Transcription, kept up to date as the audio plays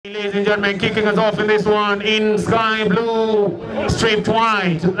Ladies and gentlemen, kicking us off in this one in sky blue, striped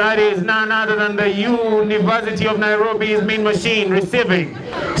white. That is none other than the University of Nairobi's main machine receiving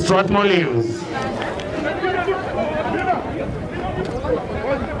Strathmore Leos.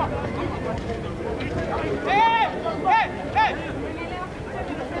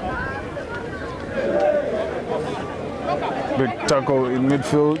 Big tackle in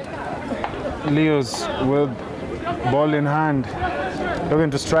midfield. Leos with ball in hand, looking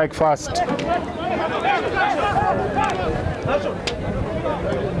to strike fast.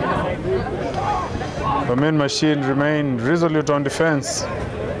 The main machine remained resolute on defense.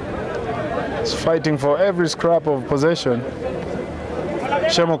 It's fighting for every scrap of possession.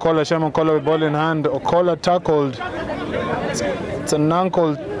 Shem Okola with ball in hand. Okola tackled. It's an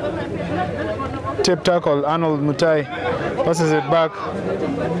ankle tip tackle. Arnold Mutai passes it back.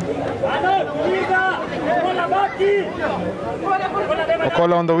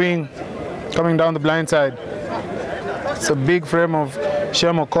 Okola on the wing, coming down the blind side. It's a big frame of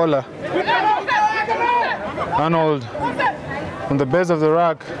Shem Okola. Arnold on the base of the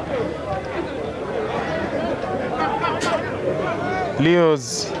rack.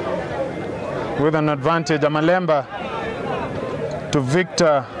 Leos with an advantage. Amalemba to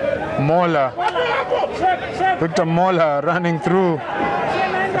Victor Mola. Victor Mola running through,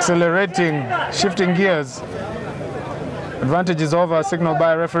 accelerating, shifting gears. Advantage is over, signaled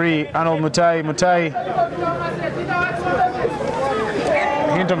by referee Arnold Mutai. Mutai,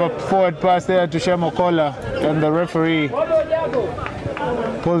 hint of a forward pass there to Shem Okola, and the referee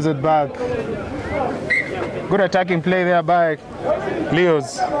pulls it back. Good attacking play there by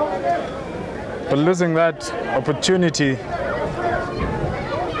Leos, but losing that opportunity.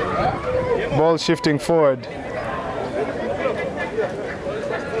 Ball shifting forward.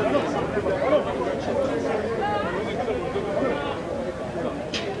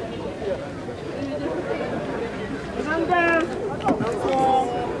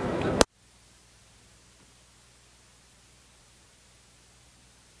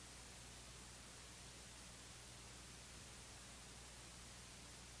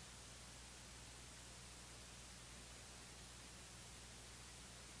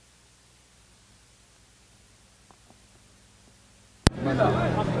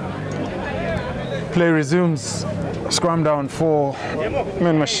 Play resumes. Scrum down for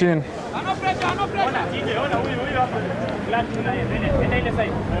main machine.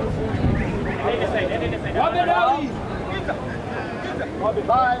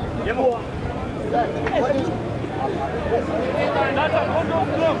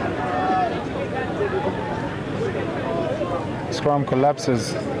 Scrum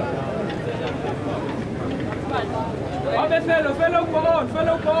collapses. Fellow.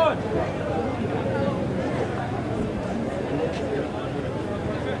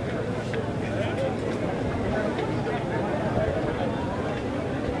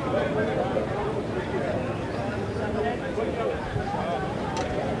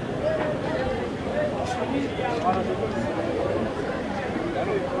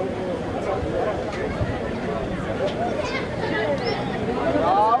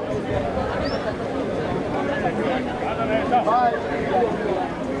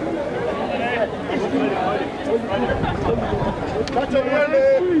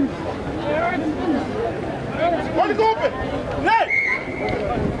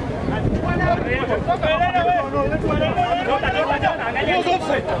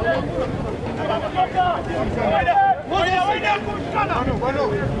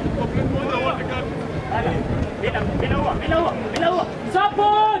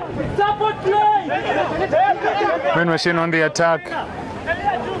 Support play! Main machine on the attack.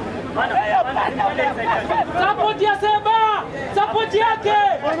 Support Yaseba! Support yake!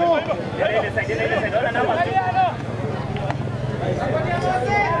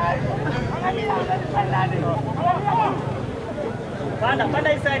 Panda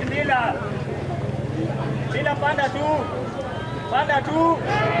inside Mila. Mila panda tu.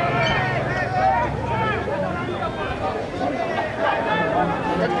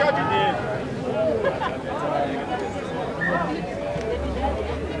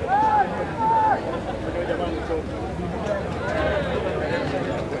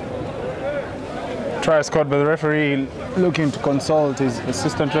 Try scored by the referee, looking to consult his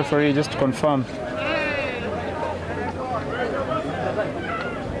assistant referee just to confirm.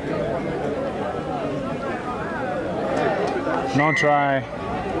 No try.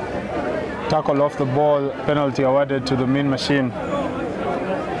 Tackle off the ball, penalty awarded to the main machine.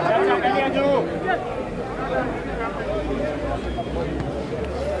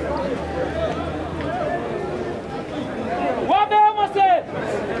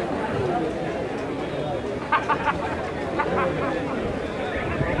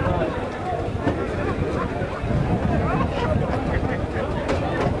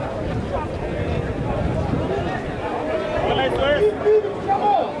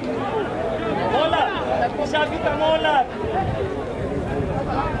 Ashafika Mola.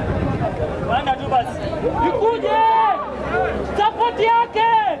 Banda tu basi. Nikuje. Support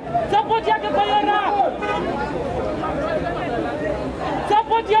yake kwa Yona.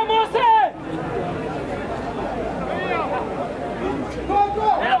 Support ya Mose.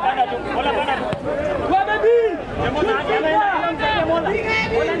 Banda tu. Kwa baby. Mola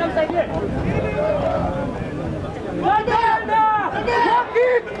msaidie.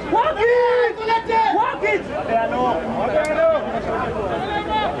 Walk it!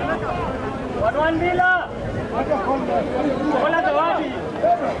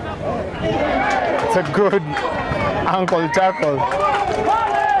 It's a good ankle tackle.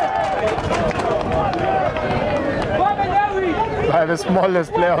 By the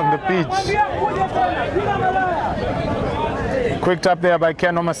smallest player on the pitch. Quick tap there by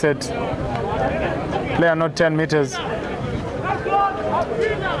Ken Omaset. Player not 10 meters.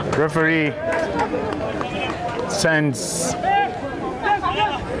 Referee sends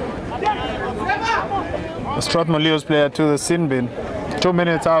the Strathmore Leos player to the sin bin. 2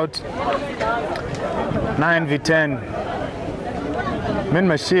 minutes out. 9v10. Min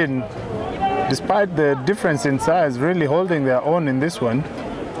Machine, despite the difference in size, really holding their own in this one.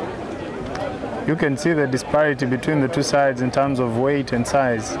 You can see the disparity between the two sides in terms of weight and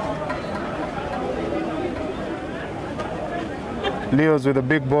size. Leos with the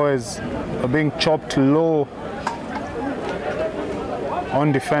big boys are being chopped low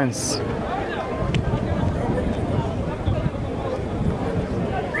on defense.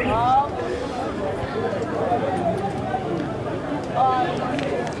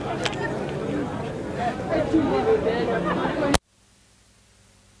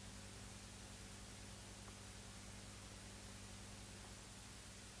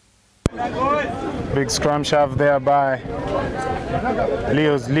 Big scrum shove there by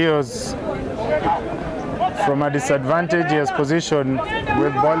Leos from a disadvantageous position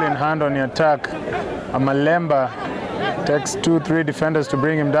with ball in hand on the attack. Amalemba takes 2-3 defenders to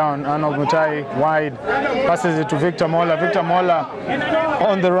bring him down. Arnold Mutai wide, passes it to Victor Mola. Victor Mola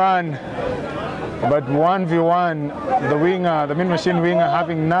on the run, but 1v1, the winger, the Min Machine winger,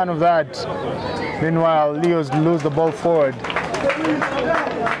 having none of that. Meanwhile, Leos lose the ball forward.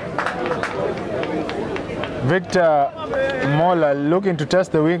 Victor Mola looking to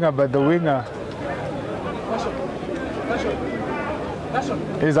test the winger, but the winger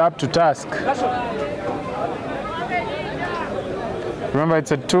is up to task. Remember,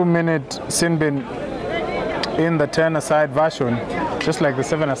 it's a 2-minute sin bin in the 10-a-side version, just like the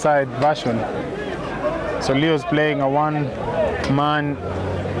 7-a-side version. So Leo's playing a one-man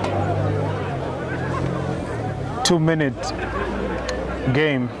 2-minute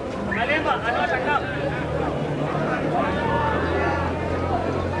game.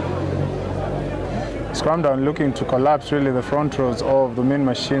 Scrum down looking to collapse really the front rows of the Min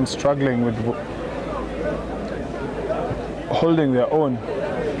Machine, struggling with holding their own.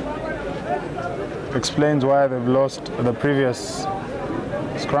 Explains why they've lost the previous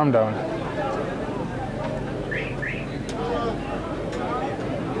scrum down.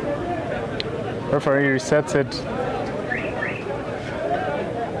 Referee resets it.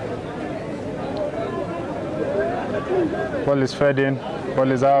 Ball is fed in,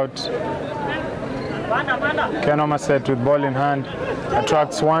 ball is out. Ken Omaset with ball in hand,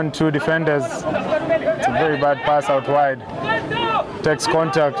 attracts 1-2 defenders. It's a very bad pass out wide. Takes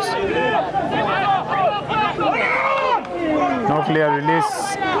contact. No clear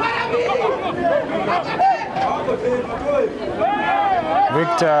release.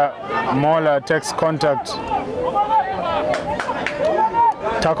 Victor Mola takes contact.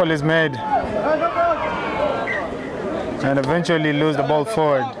 Tackle is made. And eventually lose the ball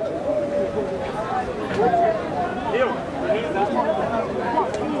forward.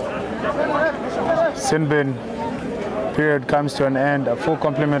 Sin bin period comes to an end. A full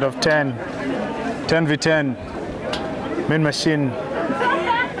complement of 10. 10v10. Min Machine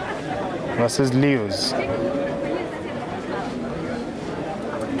versus Leos.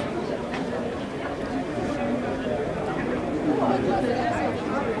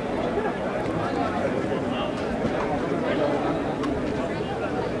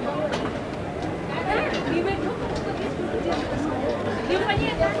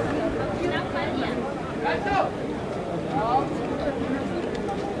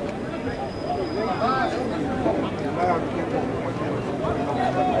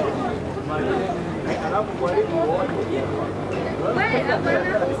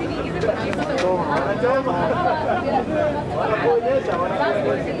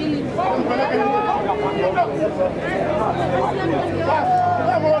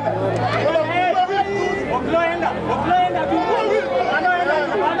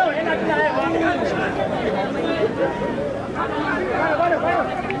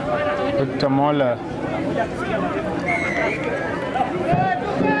 Victor Mola.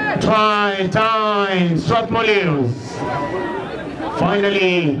 Try time, Strathmore Leos.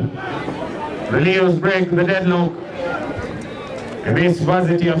 Finally, the Leos break the deadlock in this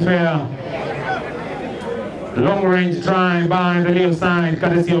varsity affair. Long range try by the Leo side,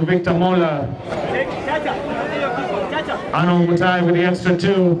 courtesy of Victor Mola. Arnold Mutai with the extra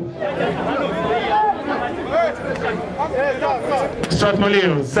 2. Strathmore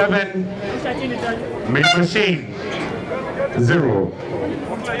Leos 7, Mid Machine 0.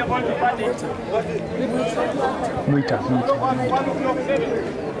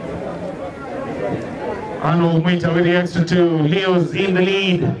 Arnold Muita with the extra 2. Leos in the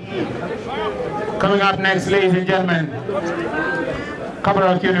lead. Coming up next, ladies and gentlemen,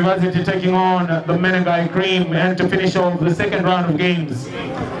 Kabarak University taking on the Menengai Cream, and to finish off the second round of games,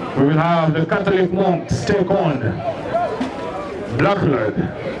 we will have the Catholic Monks take on Blackblood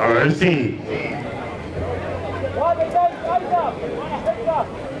RLC.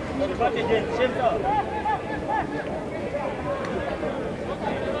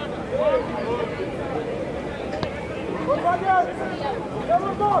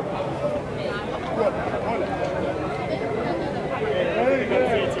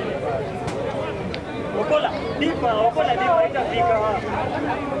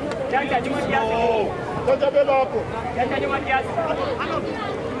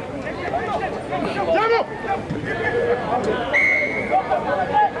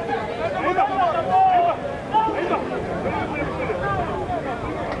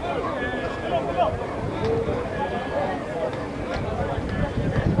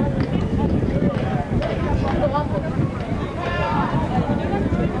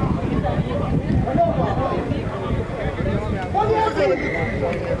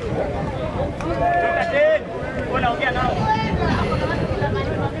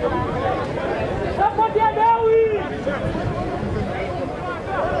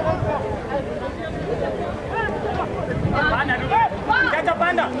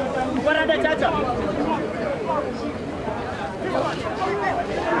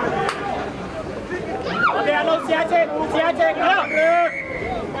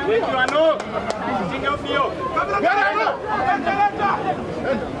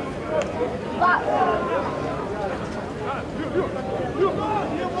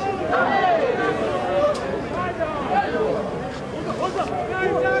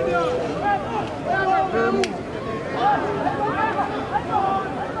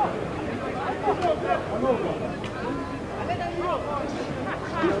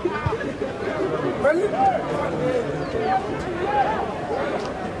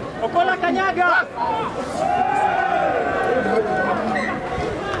 Okola kanyaga.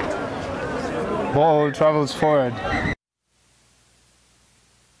 Ball travels forward.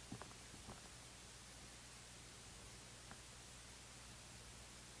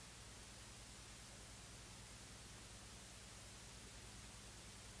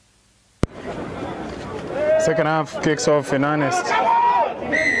 Second half kicks off in earnest.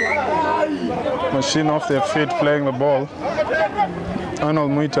 Machine off their feet playing the ball.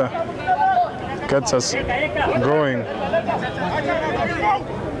 Arnold Muita gets us going.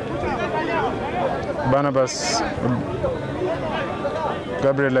 Barnabas,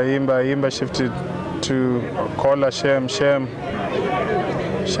 Gabriel Ayimba shifted to Kola Shem. Shem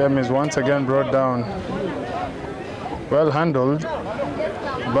is once again brought down. Well handled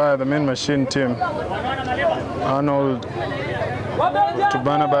by the main machine team. Arnold to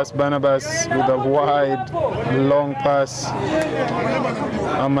Barnabas with a wide, long pass.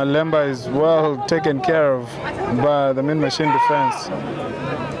 Malemba is well taken care of by the main machine defense.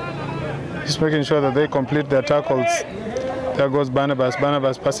 Just making sure that they complete their tackles. There goes Barnabas.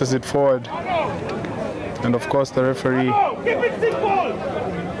 Barnabas passes it forward. And of course the referee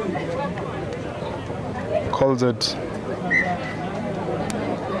calls it.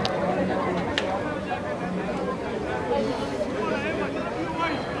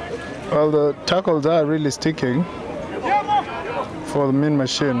 Well, the tackles are really sticking for the main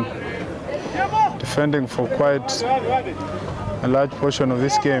machine, defending for quite a large portion of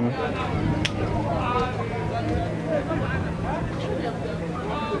this game.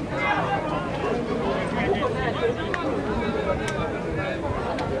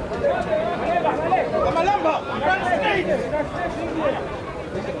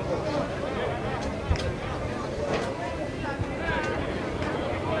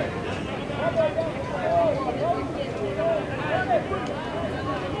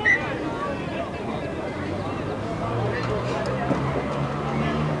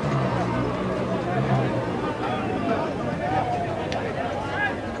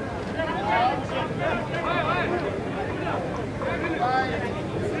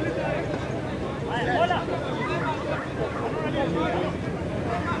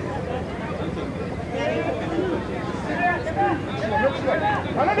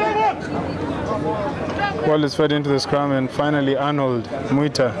 Ball is fed into the scrum, and finally Arnold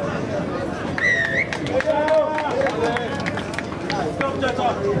Muita.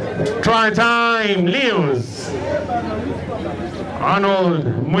 Try time, Leos. Arnold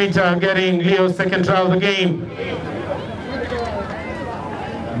Muita getting Leo's second try of the game.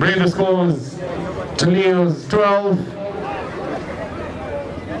 Bring the scores to Leo's 12.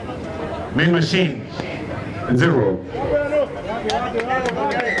 Main Machine 0.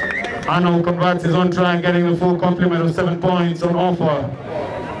 Arnold converts his own try, getting the full complement of 7 points on offer.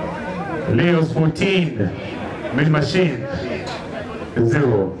 Leo's 14. Main Machine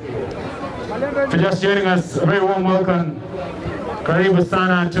 0. For just joining us, a very warm welcome. Karibu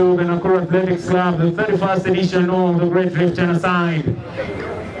sana to the Nakuru Athletics Club, the 31st edition of the Great Rift Genocide.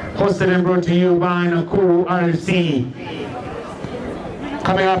 Hosted and brought to you by Nakuru RFC.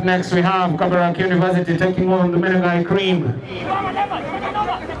 Coming up next, we have Kabarak University taking on the Menengai Cream.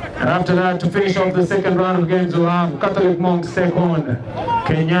 And after that, to finish off the second round of games, we'll have Catholic Monks take on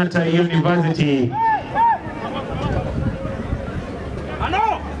Kenyatta University.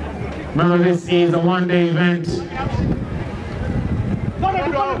 Remember, this is a one-day event.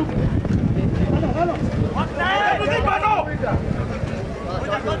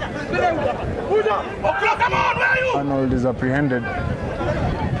 Arnold is apprehended.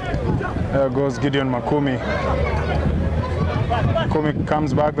 There goes Gideon Makumi. Makumi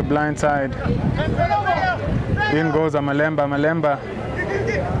comes back the blind side. In goes Amalemba. Malemba.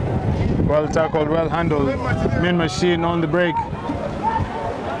 Well tackled, well handled. Main Machine on the break.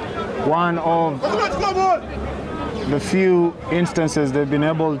 One of the few instances they've been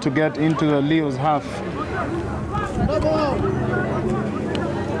able to get into the Leo's half.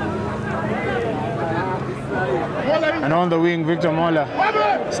 And on the wing, Victor Mola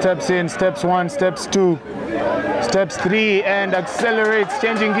steps in, steps 1, steps 2, steps 3, and accelerates,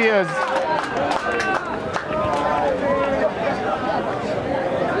 changing gears.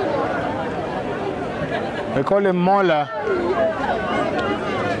 They call him Mola.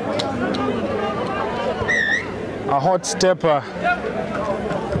 A hot stepper.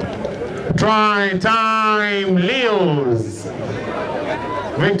 Try time, Leos.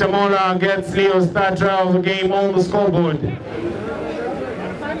 Victor Mola gets Leo's third try of the game on the scoreboard.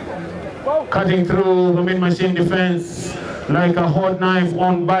 Cutting through the Main Machine defense like a hot knife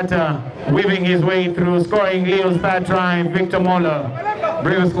on butter, weaving his way through, scoring Leo's third try, Victor Mola.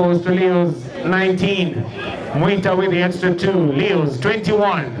 Brings scores to Leo's 19. Muita with the extra 2, Leo's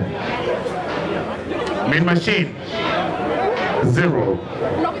 21. Main Machine 0.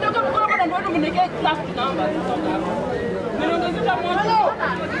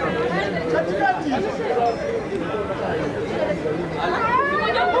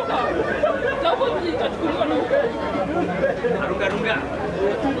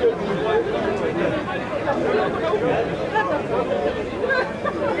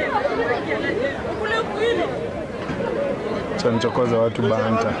 Chanchokoza watu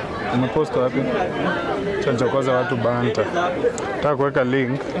banta. Umeposta wapi? Chanchokoza watu banta. Nataka kuweka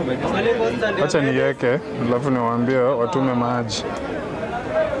link. Acha niweke, alafu niwaambie watume maji.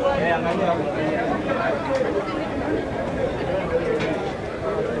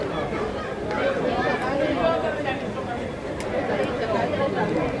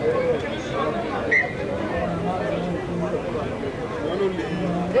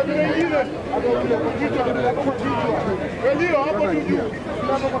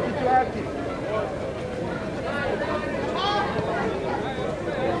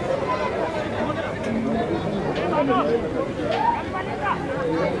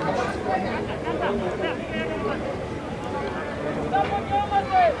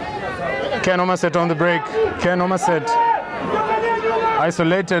 Ken Omaset on the break. Ken Omaset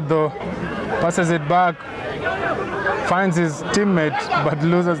isolated though, passes it back, finds his teammate but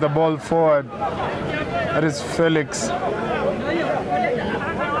loses the ball forward. That is Felix.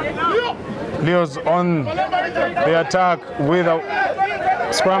 Leo's on the attack with a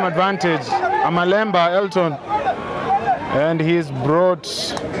scrum advantage. Amalemba Elton, and he's brought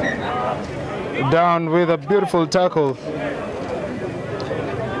down with a beautiful tackle.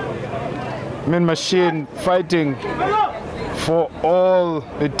 Main Machine fighting for all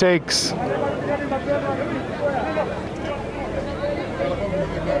it takes.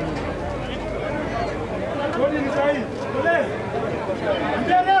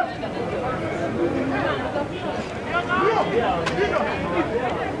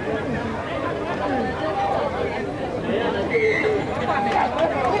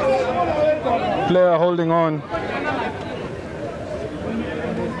 Player holding on.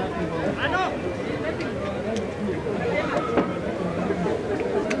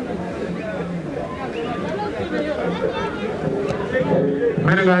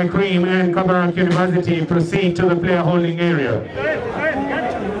 Menengai Cream and Kabarak University proceed to the player holding area.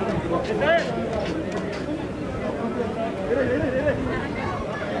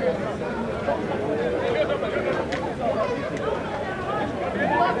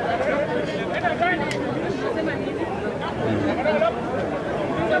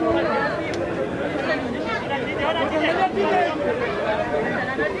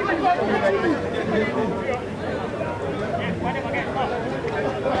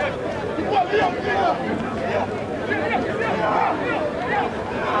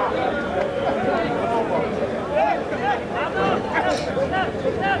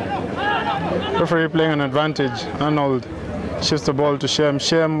 Referee playing an advantage. Arnold shifts the ball to Shem.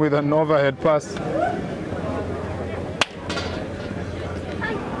 Shem with an overhead pass.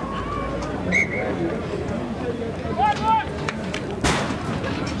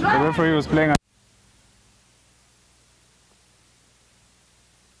 The referee was playing.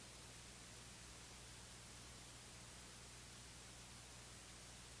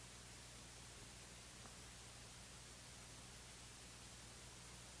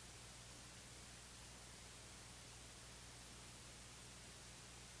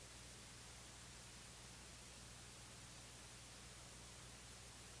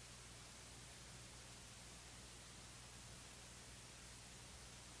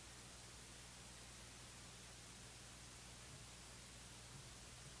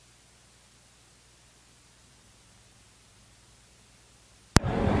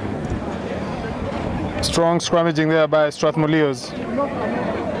 Strong scrummaging there by Strathmore.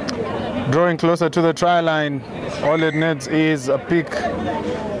 Drawing closer to the try line. All it needs is a pick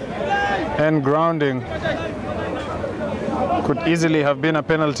and grounding. Could easily have been a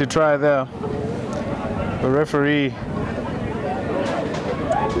penalty try there. The referee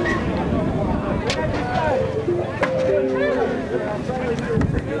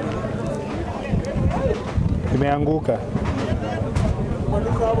imeanguka.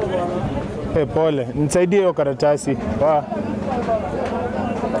 Pole, nisaidie hiyo karatasi.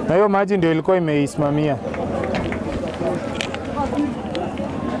 Na hiyo maji ndio ilikuwa imeisimamia.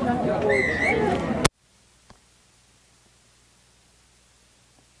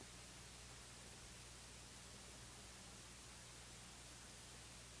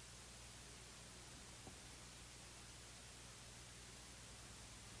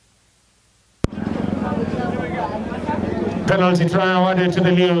 Penalty try awarded to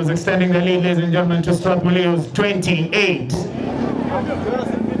the Leos, extending the lead, ladies and gentlemen, to Strathmore Leos 28.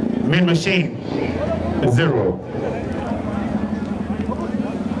 Mean Machine 0.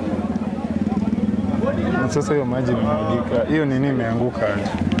 Sasa hiyo maji imemwagika. Hiyo nini imeanguka?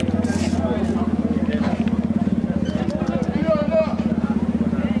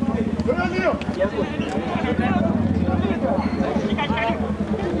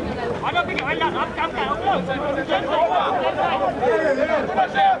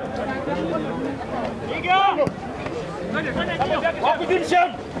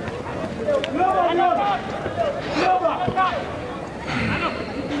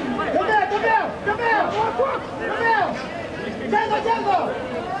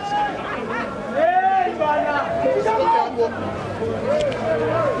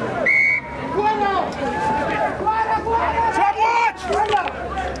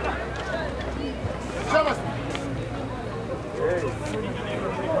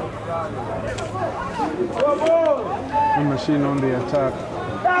 The machine on the attack.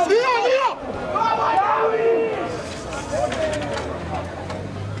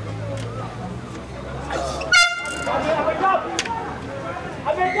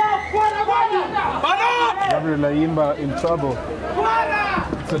 Gabriel Ayimba in trouble.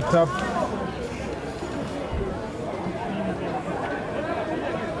 It's a tough.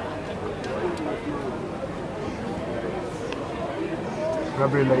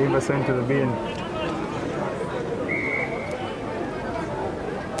 Gabriel Ayimba sent to the bin.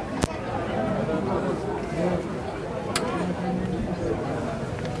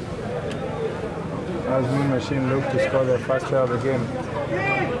 As Mean Machine look to score their first try of the game.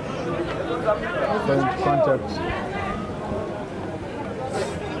 Contact.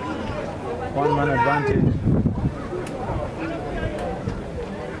 One-man advantage.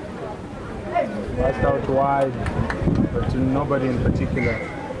 Passed out wide, but to nobody in particular.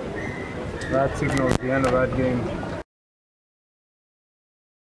 That signals the end of that game.